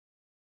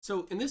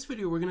So in this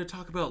video, we're going to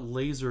talk about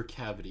laser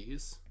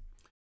cavities,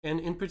 and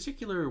in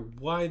particular,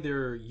 why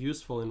they're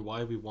useful and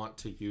why we want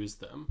to use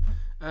them.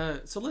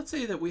 So let's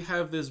say that we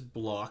have this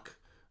block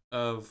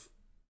of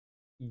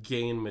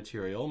gain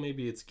material.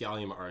 Maybe it's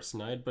gallium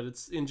arsenide, but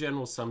it's in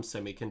general some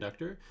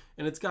semiconductor,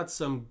 and it's got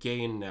some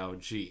gain now,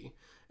 G.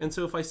 And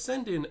so if I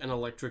send in an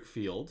electric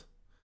field,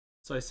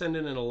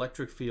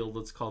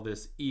 let's call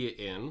this E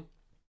in,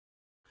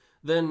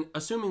 then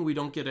assuming we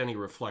don't get any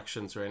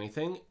reflections or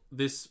anything,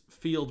 this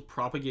field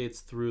propagates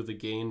through the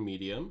gain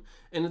medium,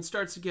 and it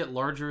starts to get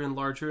larger and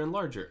larger and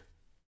larger.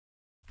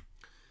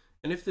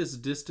 And if this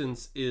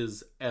distance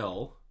is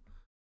L,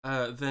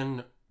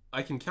 then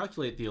I can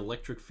calculate the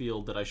electric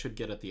field that I should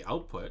get at the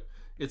output.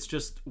 It's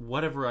just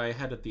whatever I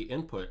had at the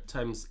input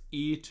times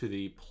e to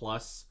the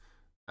plus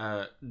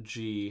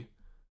GL.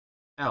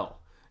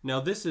 Now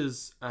this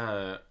is,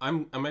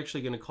 I'm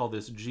actually going to call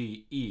this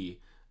GE,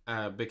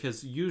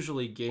 because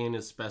usually gain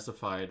is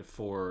specified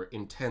for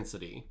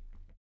intensity.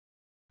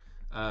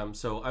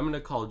 So I'm going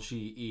to call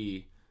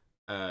GE,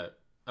 I'm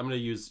going to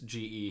use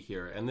GE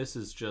here, and this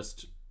is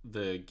just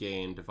the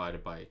gain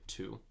divided by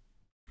 2.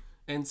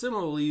 And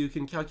similarly, you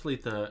can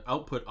calculate the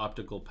output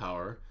optical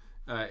power,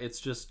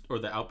 or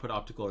the output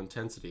optical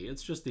intensity.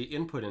 It's just the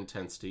input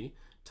intensity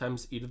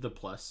times e to the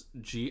plus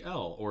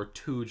GL, or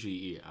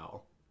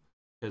 2GEL,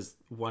 because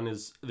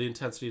the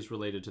intensity is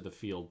related to the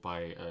field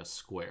by a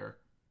square.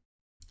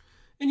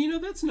 And you know,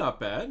 that's not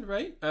bad,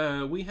 right?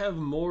 We have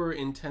more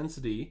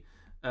intensity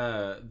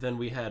than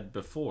we had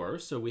before,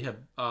 so we have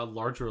a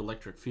larger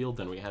electric field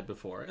than we had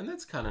before, and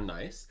that's kind of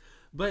nice.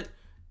 But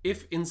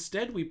if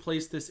instead we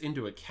place this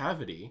into a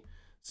cavity,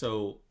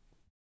 so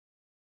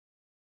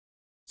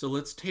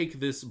let's take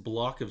this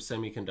block of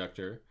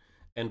semiconductor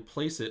and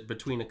place it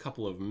between a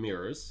couple of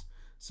mirrors.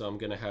 So I'm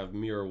going to have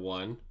mirror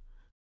 1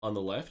 on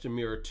the left and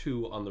mirror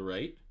 2 on the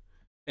right.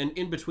 And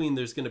in between,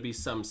 there's going to be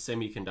some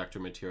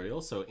semiconductor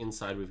material. So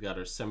inside, we've got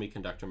our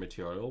semiconductor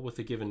material with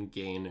a given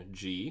gain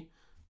G.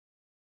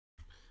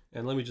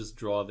 And let me just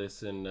draw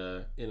this in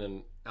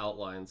an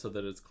outline so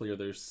that it's clear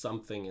there's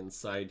something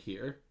inside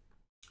here.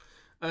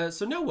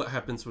 So now what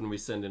happens when we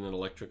send in an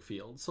electric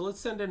field? So let's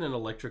send in an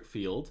electric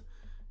field,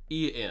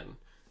 E in.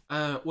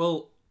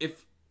 Well,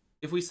 if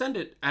we send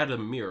it at a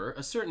mirror,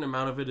 a certain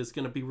amount of it is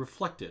going to be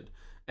reflected.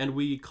 And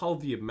we call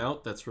the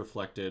amount that's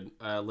reflected,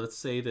 let's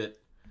say that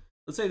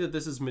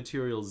this is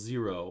material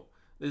 0,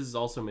 this is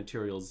also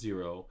material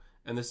 0,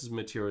 and this is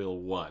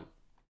material 1.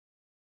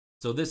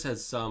 So this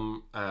has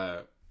some,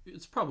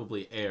 it's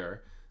probably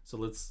air, so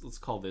let's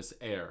call this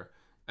air.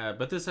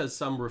 But this has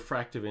some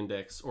refractive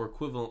index, or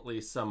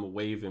equivalently some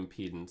wave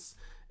impedance.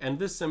 And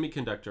this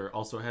semiconductor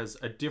also has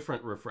a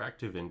different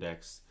refractive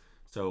index,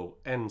 so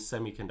N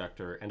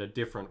semiconductor, and a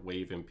different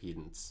wave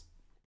impedance.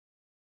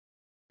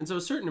 And so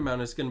a certain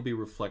amount is going to be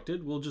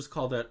reflected. We'll just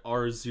call that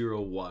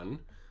R01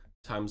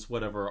 times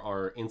whatever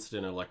our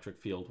incident electric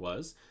field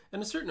was.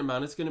 And a certain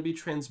amount is going to be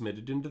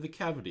transmitted into the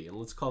cavity. And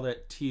let's call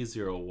that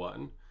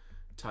T01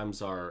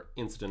 times our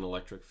incident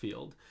electric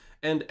field.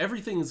 And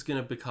everything is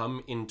going to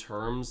become in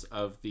terms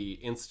of the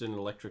incident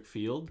electric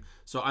field.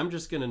 So I'm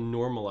just going to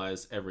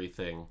normalize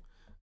everything.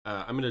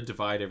 I'm going to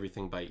divide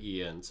everything by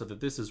En so that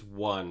this is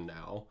 1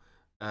 now.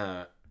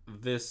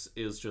 This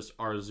is just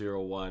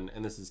R01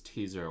 and this is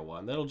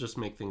T01. That'll just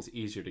make things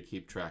easier to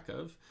keep track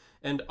of.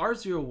 And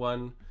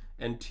R01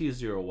 and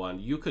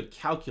T01 you could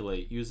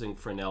calculate using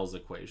Fresnel's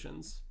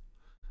equations.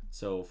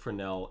 So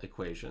Fresnel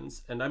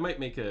equations. And I might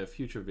make a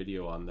future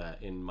video on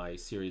that in my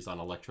series on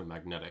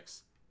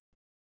electromagnetics.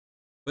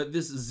 But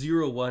this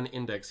 0,1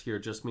 index here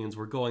just means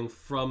we're going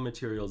from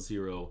material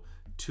 0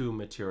 to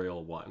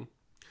material 1.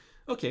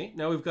 Okay,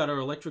 now we've got our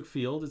electric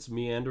field. It's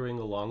meandering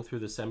along through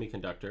the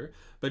semiconductor.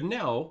 But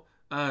now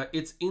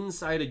it's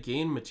inside a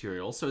gain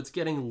material, so it's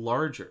getting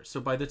larger. So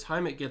by the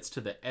time it gets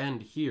to the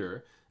end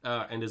here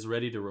and is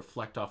ready to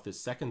reflect off this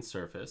second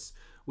surface,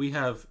 we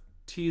have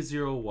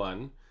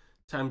T01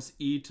 times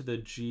e to the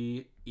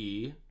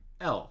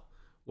GEL,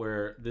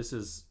 where this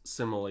is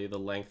similarly the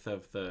length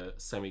of the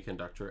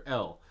semiconductor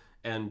L.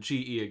 And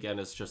GE again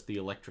is just the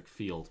electric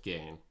field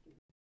gain.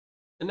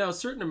 And now a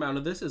certain amount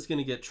of this is going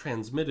to get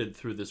transmitted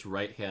through this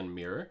right-hand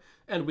mirror,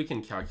 and we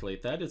can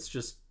calculate that. It's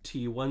just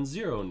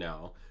T10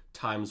 now,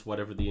 times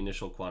whatever the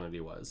initial quantity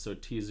was. So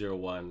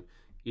T01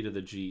 e to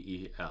the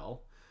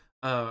GEL.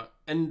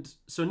 And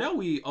so now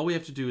all we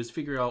have to do is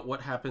figure out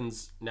what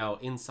happens now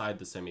inside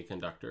the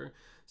semiconductor.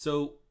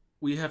 So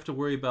we have to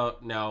worry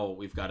about, now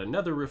we've got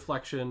another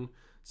reflection.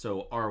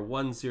 So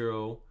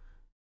R10,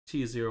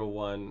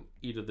 T01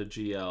 e to the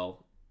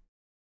GL,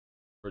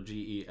 or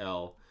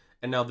GEL.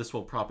 And now this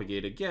will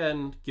propagate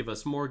again, give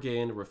us more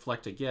gain,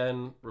 reflect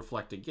again,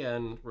 reflect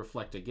again,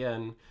 reflect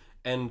again.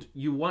 And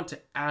you want to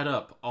add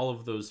up all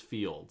of those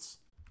fields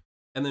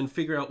and then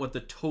figure out what the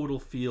total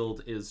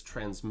field is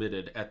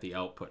transmitted at the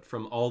output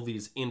from all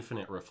these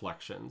infinite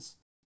reflections.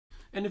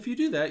 And if you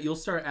do that, you'll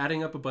start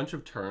adding up a bunch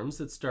of terms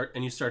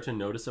and you start to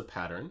notice a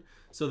pattern.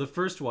 So the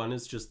first one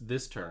is just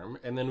this term,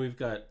 and then we've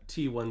got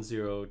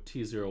T10,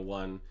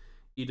 T01,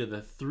 e to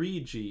the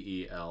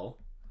 3GEL,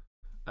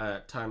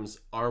 times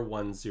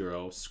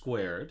R10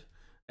 squared.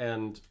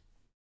 And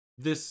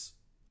this,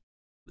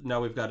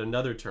 now we've got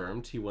another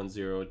term,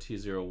 T10,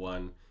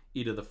 T01,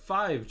 e to the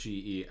 5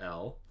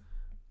 GeL,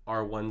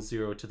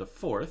 R10 to the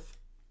 4th.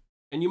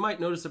 And you might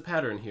notice a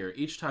pattern here.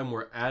 Each time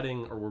we're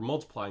adding or we're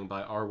multiplying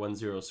by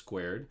R10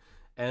 squared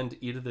and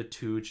e to the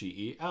 2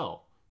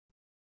 GeL.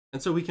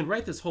 And so we can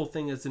write this whole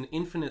thing as an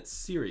infinite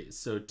series.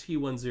 So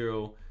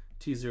T10,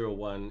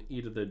 T01,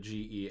 e to the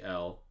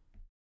GeL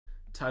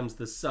times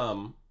the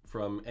sum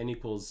from n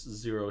equals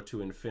 0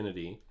 to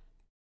infinity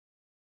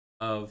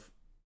of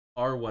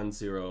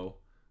R10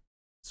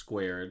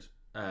 squared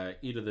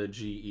e to the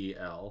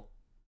GeL,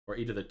 or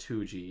e to the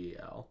 2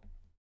 GeL.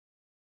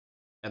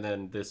 And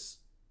then this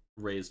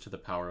raised to the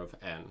power of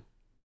n.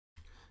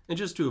 And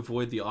just to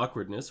avoid the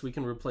awkwardness, we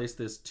can replace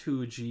this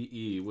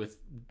 2GE with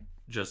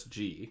just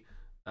G,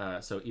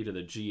 so e to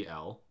the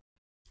GL.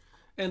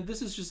 And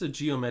this is just a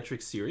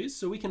geometric series,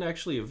 so we can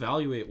actually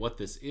evaluate what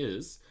this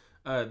is.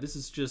 This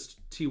is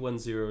just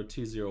T10,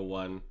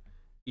 T01,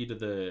 e to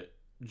the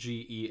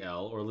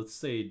GeL, or let's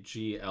say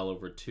GL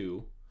over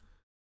 2,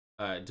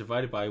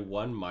 divided by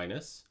 1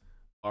 minus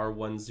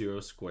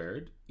R10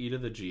 squared, e to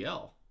the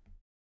GL.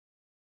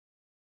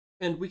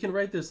 And we can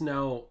write this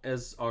now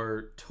as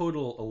our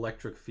total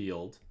electric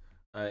field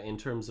in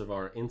terms of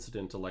our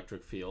incident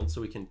electric field, so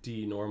we can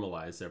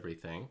denormalize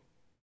everything.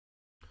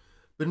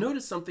 But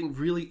notice something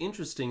really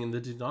interesting in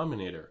the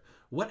denominator.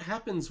 What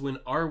happens when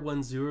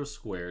R10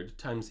 squared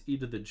times e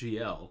to the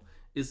GL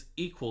is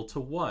equal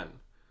to 1?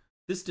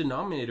 This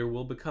denominator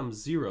will become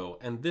 0,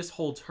 and this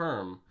whole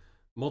term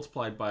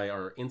multiplied by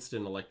our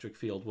incident electric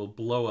field will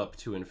blow up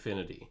to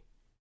infinity.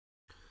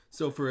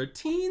 So for a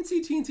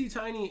teensy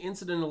tiny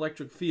incident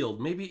electric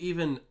field, maybe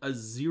even a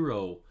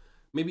 0,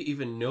 maybe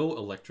even no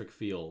electric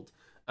field,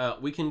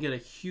 we can get a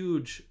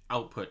huge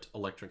output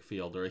electric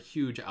field or a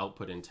huge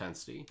output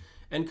intensity.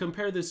 And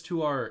compare this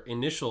to our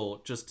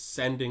initial just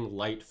sending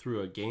light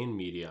through a gain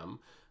medium.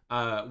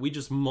 We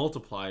just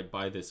multiplied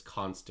by this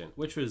constant,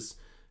 which was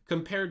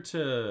compared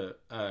to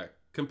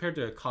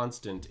a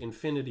constant,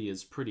 infinity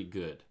is pretty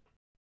good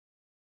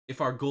if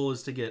our goal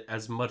is to get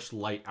as much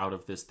light out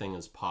of this thing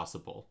as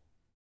possible.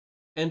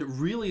 And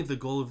really the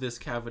goal of this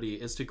cavity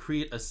is to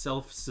create a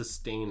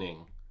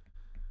self-sustaining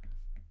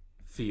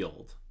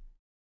field.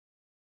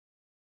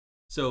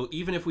 So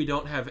even if we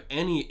don't have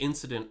any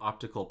incident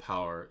optical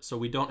power, so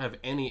we don't have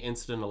any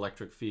incident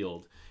electric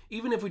field,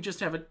 even if we just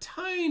have a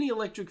tiny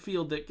electric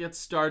field that gets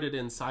started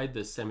inside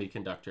this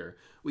semiconductor,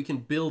 we can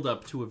build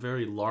up to a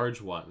very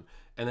large one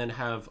and then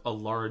have a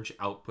large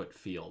output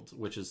field,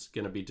 which is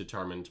going to be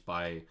determined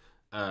by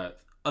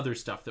other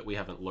stuff that we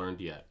haven't learned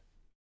yet.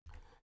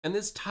 And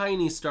this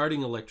tiny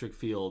starting electric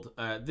field,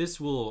 this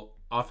will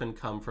often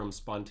come from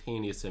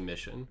spontaneous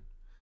emission.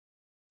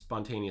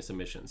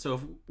 So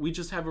if we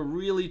just have a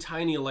really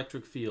tiny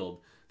electric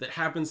field that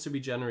happens to be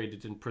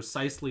generated in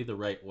precisely the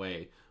right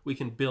way, we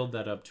can build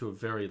that up to a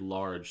very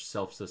large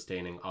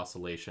self-sustaining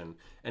oscillation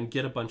and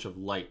get a bunch of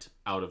light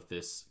out of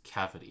this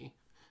cavity.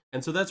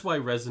 And so that's why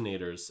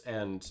resonators,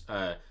 and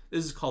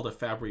this is called a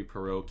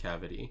Fabry-Perot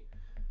cavity.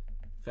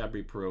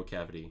 Fabry-Perot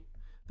cavity.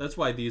 That's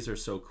why these are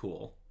so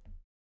cool.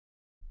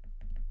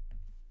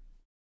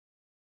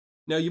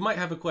 Now you might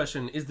have a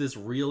question, is this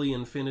really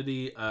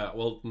infinity?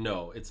 Well,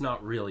 no, it's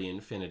not really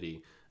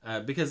infinity,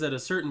 because at a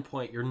certain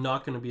point you're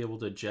not going to be able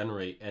to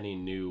generate any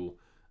new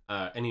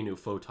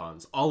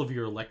photons. All of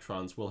your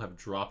electrons will have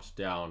dropped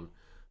down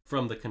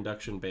from the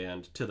conduction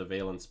band to the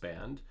valence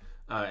band,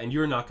 and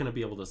you're not going to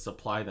be able to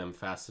supply them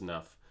fast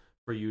enough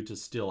for you to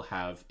still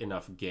have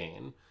enough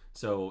gain.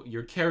 So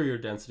your carrier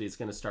density is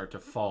going to start to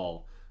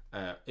fall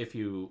if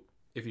you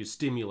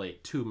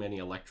stimulate too many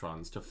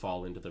electrons to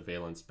fall into the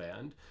valence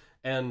band.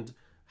 And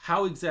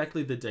how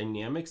exactly the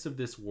dynamics of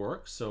this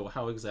work, so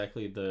how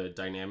exactly the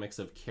dynamics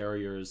of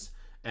carriers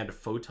and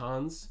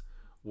photons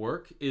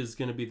work, is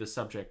going to be the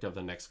subject of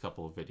the next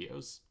couple of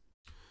videos.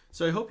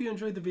 So I hope you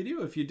enjoyed the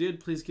video. If you did,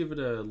 please give it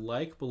a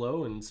like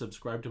below and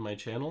subscribe to my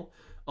channel.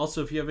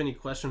 Also, if you have any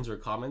questions or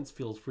comments,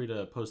 feel free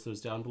to post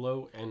those down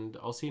below, and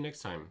I'll see you next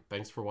time.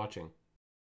 Thanks for watching.